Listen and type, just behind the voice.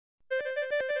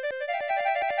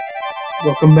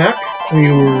Welcome back.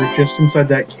 We were just inside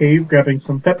that cave grabbing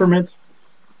some peppermint,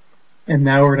 and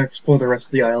now we're going to explore the rest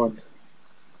of the island.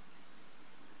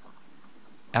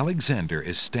 Alexander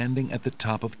is standing at the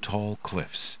top of tall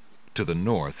cliffs. To the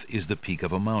north is the peak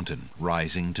of a mountain,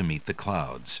 rising to meet the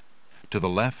clouds. To the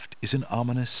left is an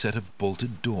ominous set of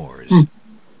bolted doors.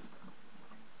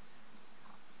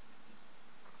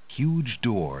 Huge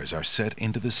doors are set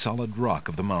into the solid rock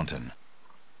of the mountain.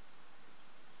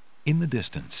 In the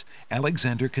distance,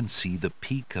 Alexander can see the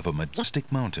peak of a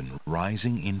majestic mountain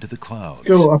rising into the clouds. Let's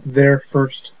go up there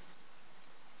first.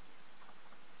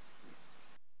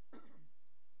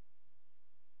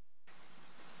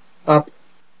 Up.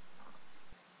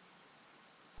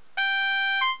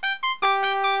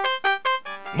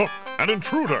 Look, an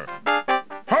intruder!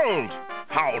 Hold!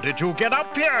 How did you get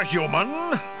up here, human?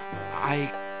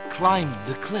 I climbed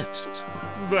the cliffs.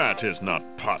 That is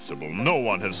not possible. No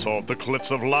one has solved the cliffs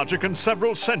of logic in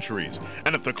several centuries.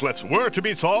 And if the cliffs were to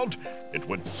be solved, it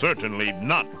would certainly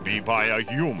not be by a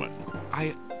human.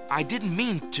 I didn't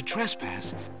mean to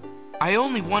trespass. I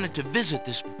only wanted to visit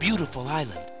this beautiful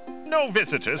island. No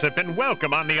visitors have been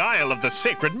welcome on the Isle of the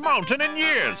Sacred Mountain in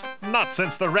years. Not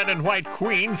since the Red and White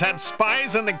Queens had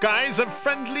spies in the guise of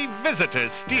friendly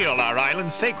visitors steal our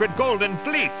island's sacred golden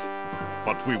fleece.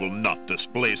 But we will not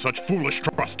display such foolish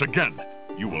trust again.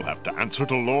 You will have to answer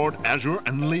to Lord Azure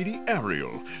and Lady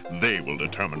Ariel. They will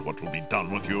determine what will be done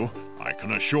with you. I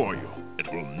can assure you,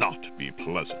 it will not be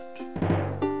pleasant.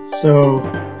 So,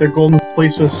 their golden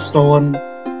fleece was stolen,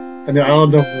 and the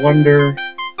Island of Wonder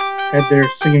had their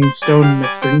singing stone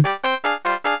missing.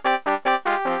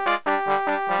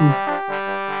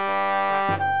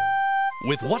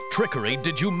 With what trickery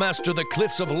did you master the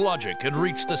cliffs of logic and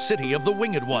reach the city of the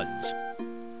Winged Ones?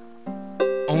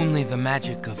 Only the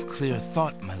magic of clear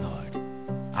thought, my lord.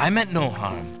 I meant no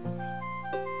harm.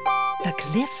 The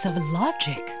cliffs of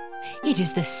logic. It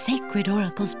is the sacred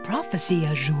oracle's prophecy,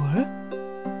 Azure.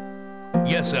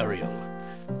 Yes, Ariel.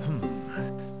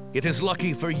 It is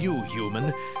lucky for you,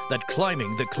 human, that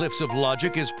climbing the cliffs of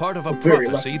logic is part of a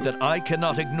prophecy that I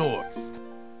cannot ignore.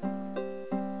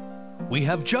 We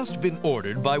have just been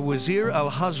ordered by Wazir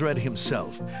Al-Hazred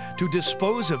himself to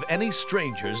dispose of any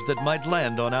strangers that might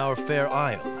land on our fair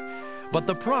isle. But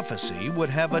the prophecy would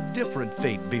have a different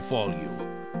fate befall you.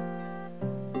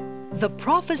 The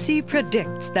prophecy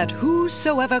predicts that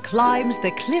whosoever climbs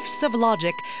the cliffs of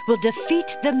logic will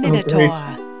defeat the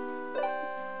Minotaur.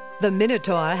 The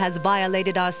Minotaur has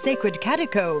violated our sacred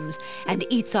catacombs and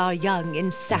eats our young in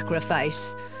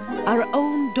sacrifice. Our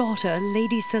own daughter,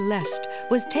 Lady Celeste,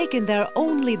 was taken there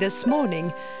only this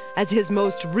morning as his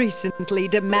most recently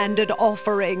demanded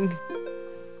offering.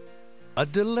 A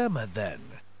dilemma, then.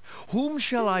 Whom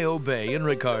shall I obey in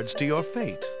regards to your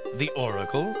fate? The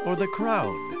Oracle or the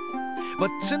Crown? But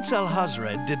since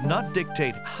Al-Hazred did not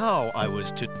dictate how I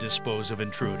was to dispose of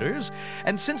intruders,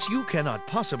 and since you cannot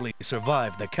possibly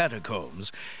survive the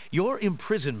catacombs, your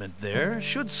imprisonment there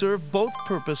should serve both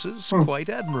purposes quite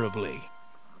admirably.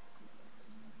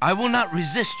 I will not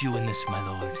resist you in this, my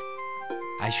lord.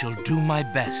 I shall do my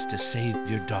best to save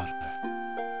your daughter.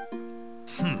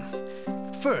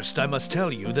 First, I must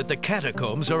tell you that the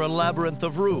catacombs are a labyrinth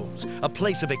of rooms, a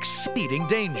place of exceeding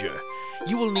danger.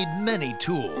 You will need many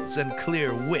tools and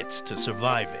clear wits to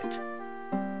survive it.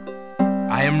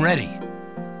 I am ready.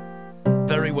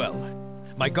 Very well.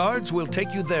 My guards will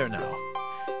take you there now.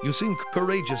 You seem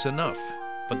courageous enough,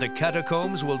 but the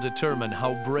catacombs will determine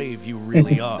how brave you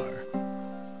really are.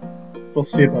 We'll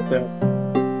see about that.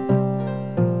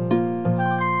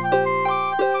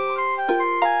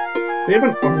 They have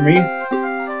an army?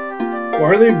 Why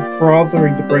are they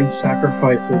bothering to bring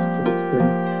sacrifices to this thing?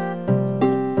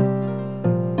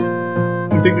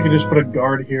 I think we could just put a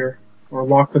guard here, or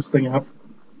lock this thing up.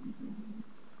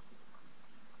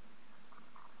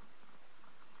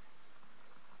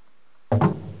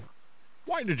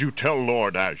 Why did you tell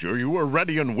Lord Azure you were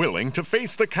ready and willing to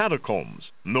face the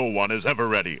catacombs? No one is ever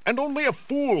ready, and only a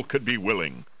fool could be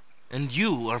willing. And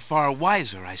you are far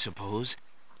wiser, I suppose,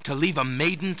 to leave a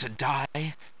maiden to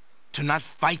die, to not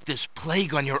fight this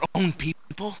plague on your own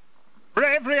people?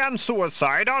 Bravery and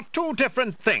suicide are two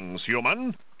different things,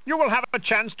 human. You will have a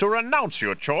chance to renounce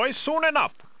your choice soon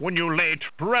enough, when you lay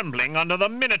trembling under the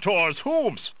Minotaur's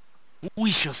hooves.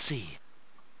 We shall see.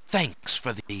 Thanks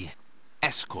for the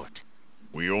escort.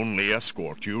 We only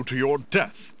escort you to your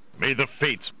death. May the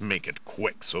fates make it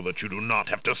quick so that you do not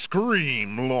have to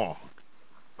scream long.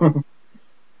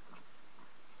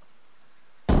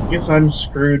 Guess I'm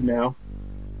screwed now.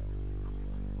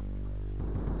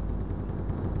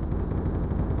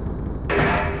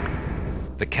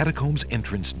 The catacomb's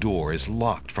entrance door is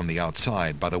locked from the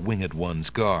outside by the Winged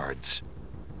One's guards.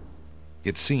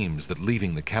 It seems that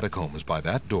leaving the catacombs by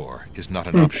that door is not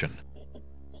an option.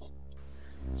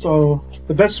 So,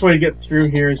 the best way to get through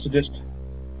here is to just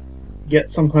get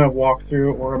some kind of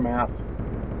walkthrough or a map.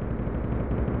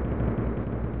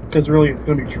 Because really it's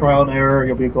going to be trial and error,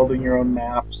 you'll be building your own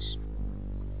maps.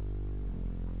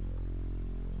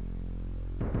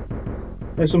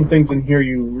 There's some things in here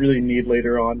you really need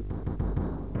later on.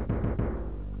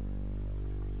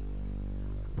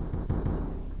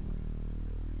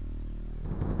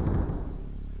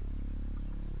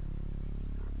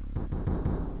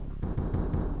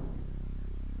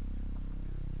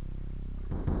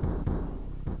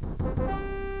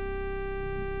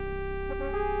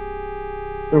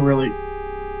 So really,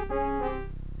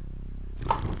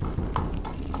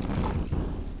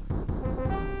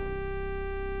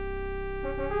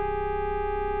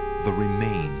 the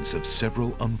remains of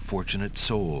several unfortunate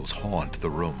souls haunt the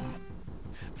room.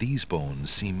 These bones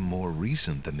seem more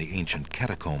recent than the ancient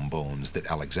catacomb bones that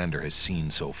Alexander has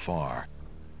seen so far.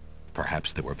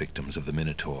 Perhaps they were victims of the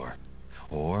Minotaur,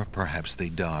 or perhaps they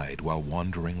died while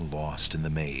wandering lost in the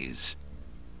maze.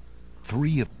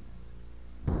 Three of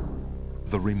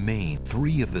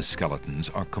the skeletons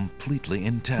are completely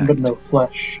intact. but no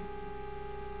flesh.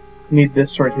 Need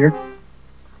this right here.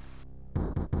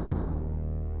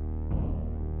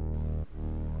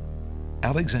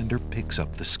 Alexander picks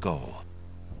up the skull.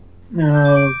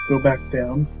 Now go back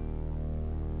down.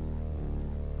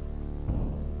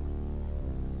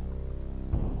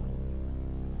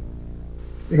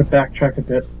 I'm gonna backtrack a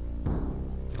bit.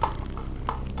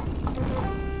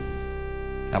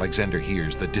 Alexander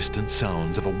hears the distant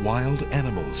sounds of a wild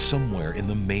animal somewhere in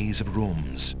the maze of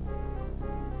rooms.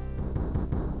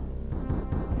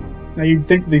 Now you'd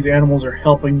think that these animals are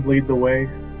helping lead the way,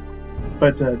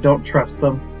 but don't trust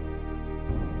them.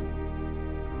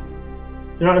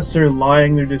 They're not necessarily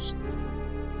lying, they're just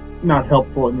not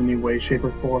helpful in any way, shape,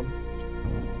 or form.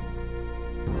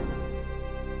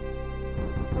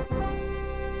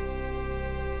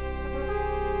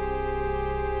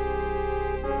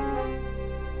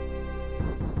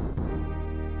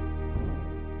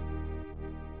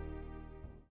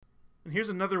 And here's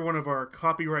another one of our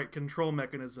copyright control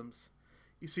mechanisms.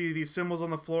 You see these symbols on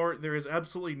the floor? There is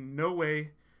absolutely no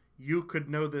way you could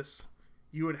know this.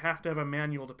 You would have to have a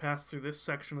manual to pass through this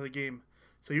section of the game.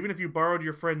 So even if you borrowed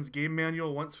your friend's game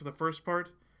manual once for the first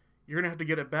part, you're going to have to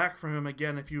get it back from him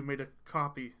again if you made a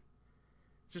copy.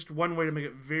 It's just one way to make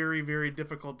it very, very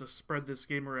difficult to spread this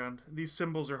game around. These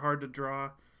symbols are hard to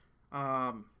draw.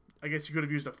 I guess you could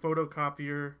have used a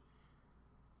photocopier,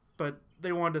 but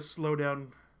they wanted to slow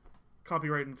down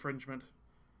copyright infringement,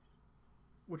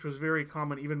 which was very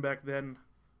common even back then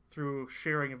through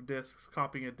sharing of discs,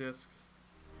 copying of discs.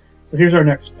 So here's our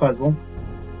next puzzle.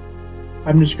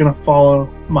 I'm just going to follow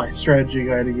my strategy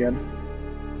guide again.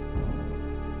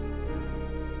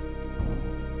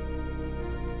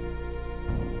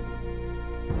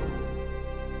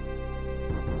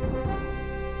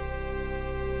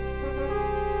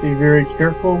 Be very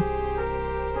careful,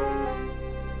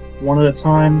 one at a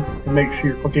time, and make sure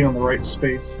you're clicking on the right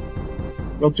space.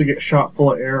 You also get shot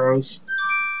full of arrows.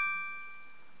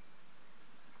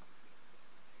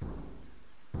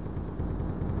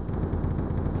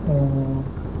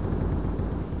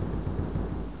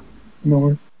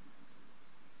 North.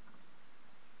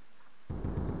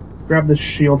 Grab this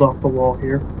shield off the wall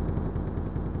here.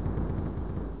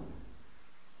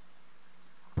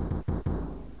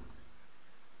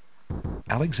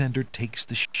 Alexander takes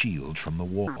the shield from the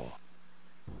wall.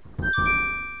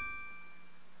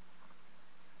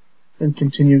 Then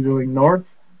continue going north.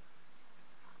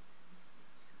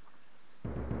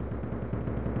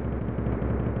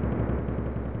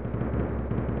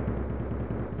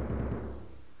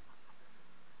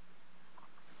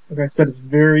 Like I said, it's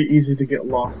very easy to get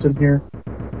lost in here.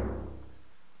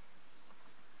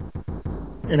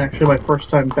 And actually my first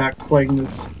time back playing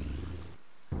this,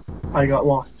 I got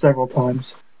lost several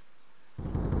times.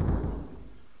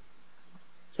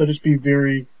 So just be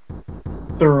very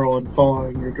thorough in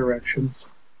following your directions.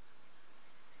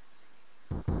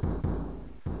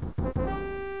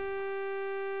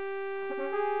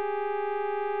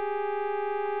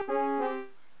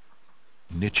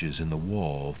 Niches in the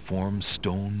wall form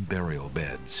stone burial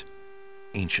beds.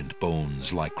 Ancient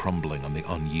bones lie crumbling on the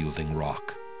unyielding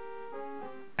rock.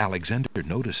 Alexander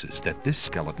notices that this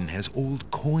skeleton has old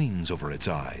coins over its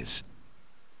eyes.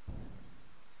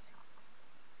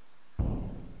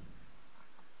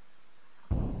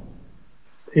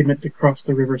 Pavement to cross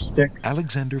the river Styx.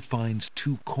 Alexander finds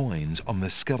 2 coins on the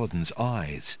skeleton's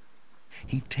eyes.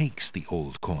 He takes the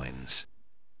old coins.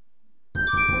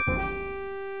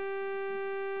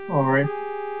 Alright.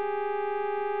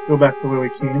 Go back the way we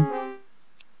came.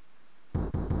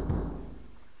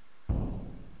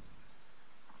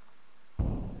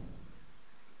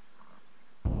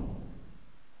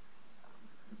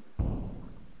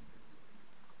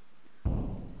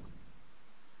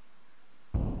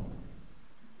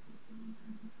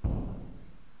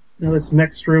 Now this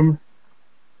next room,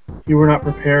 if you were not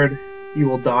prepared, you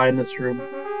will die in this room.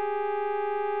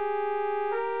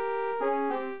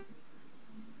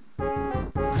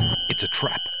 It's a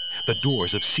trap. The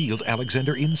doors have sealed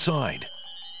Alexander inside.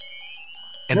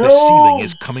 And No! the ceiling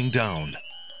is coming down.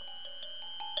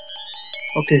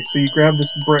 Okay, so you grab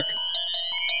this brick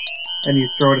and you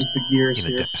throw it into the gears In a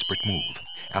here. desperate move,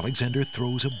 Alexander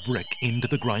throws a brick into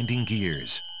the grinding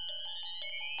gears.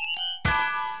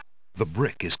 The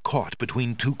brick is caught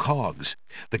between two cogs.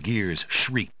 The gears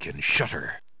shriek and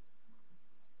shudder.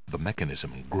 The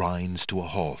mechanism grinds to a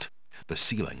halt. The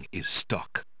ceiling is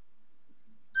stuck.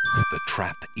 The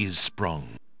trap is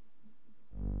sprung.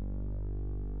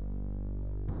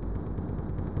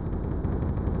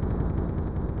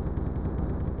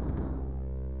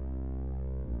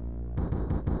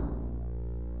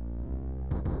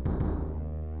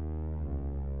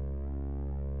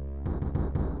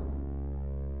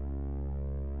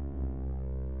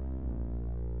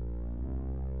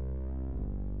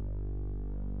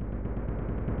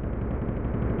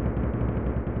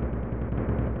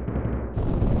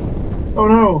 Oh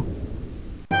no!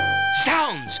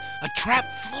 Sounds! A trap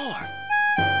floor!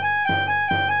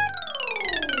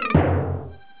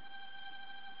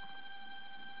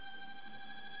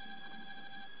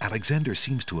 Alexander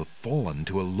seems to have fallen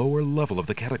to a lower level of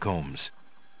the catacombs.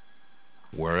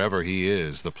 Wherever he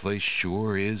is, the place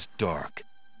sure is dark.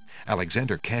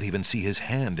 Alexander can't even see his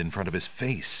hand in front of his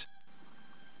face.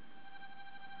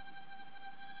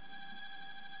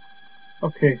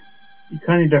 Okay, you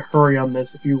kind of need to hurry on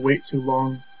this if you wait too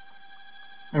long.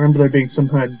 I remember there being some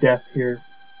kind of death here.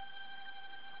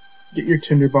 Get your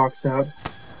tinderbox out.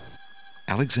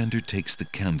 Alexander takes the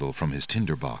candle from his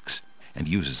tinderbox and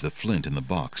uses the flint in the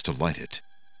box to light it.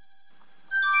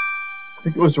 I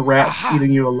think it was rats Aha!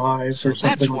 eating you alive So or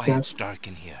something that's like why that. it's dark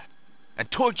in here. A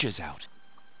torch is out.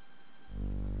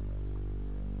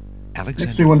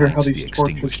 Alexander wonder how lights these the torches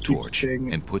extinguished keep torch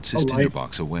staying and puts his alive.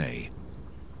 tinderbox away.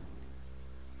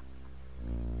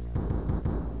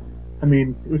 I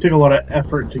mean, it would take a lot of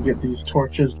effort to get these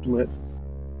torches lit.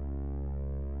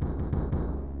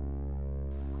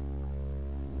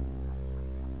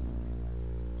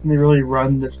 Can they really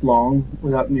run this long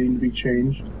without needing to be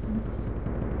changed?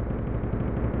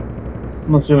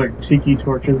 Unless they're like tiki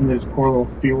torches and they just pour a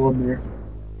little fuel in there.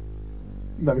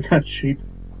 That'd be kind of cheap.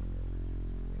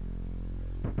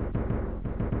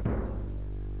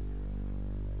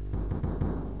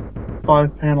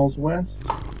 Five panels west.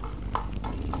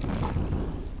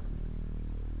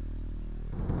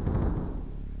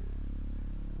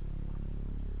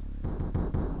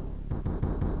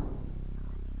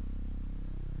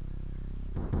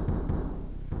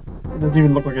 It doesn't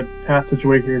even look like a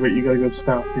passageway here, but you gotta go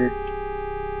south here.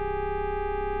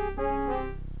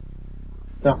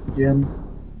 South again.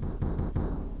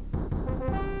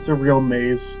 It's a real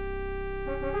maze.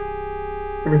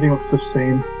 Everything looks the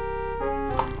same.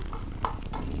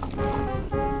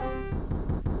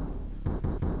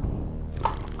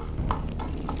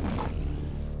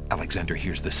 Alexander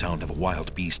hears the sound of a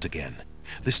wild beast again.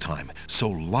 This time, so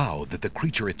loud that the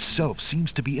creature itself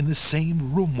seems to be in the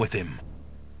same room with him.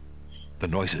 The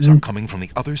noises are coming from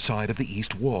the other side of the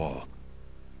east wall.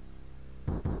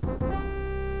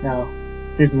 Now,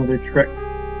 here's another trick.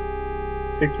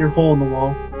 Take your hole in the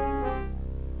wall.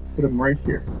 Put them right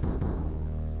here.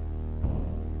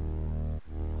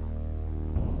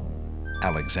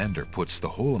 Alexander puts the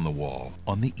hole in the wall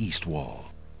on the east wall.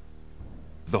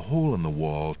 The hole in the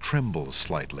wall trembles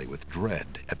slightly with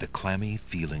dread at the clammy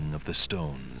feeling of the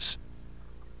stones.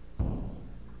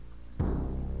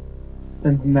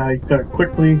 And now you've got to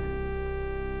quickly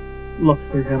look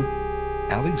through him.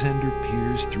 Alexander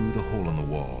peers through the hole in the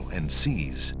wall and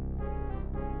sees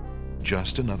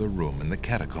just another room in the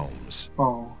catacombs.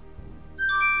 Oh.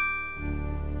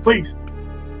 Wait!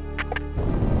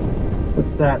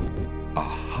 What's that?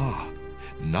 Aha!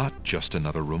 Not just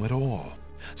another room at all.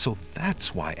 So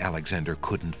that's why Alexander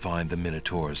couldn't find the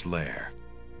Minotaur's lair.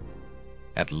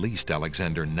 At least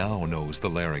Alexander now knows the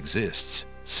lair exists,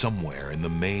 somewhere in the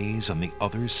maze on the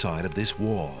other side of this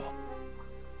wall.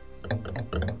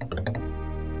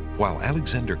 While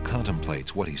Alexander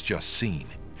contemplates what he's just seen,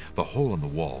 the hole in the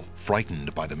wall,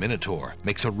 frightened by the Minotaur,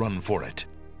 makes a run for it.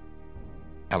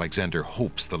 Alexander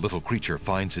hopes the little creature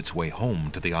finds its way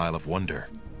home to the Isle of Wonder.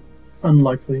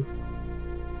 Unlikely.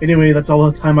 Anyway, that's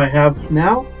all the time I have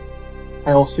now.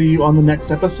 I will see you on the next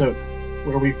episode,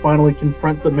 where we finally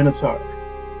confront the Minotaur.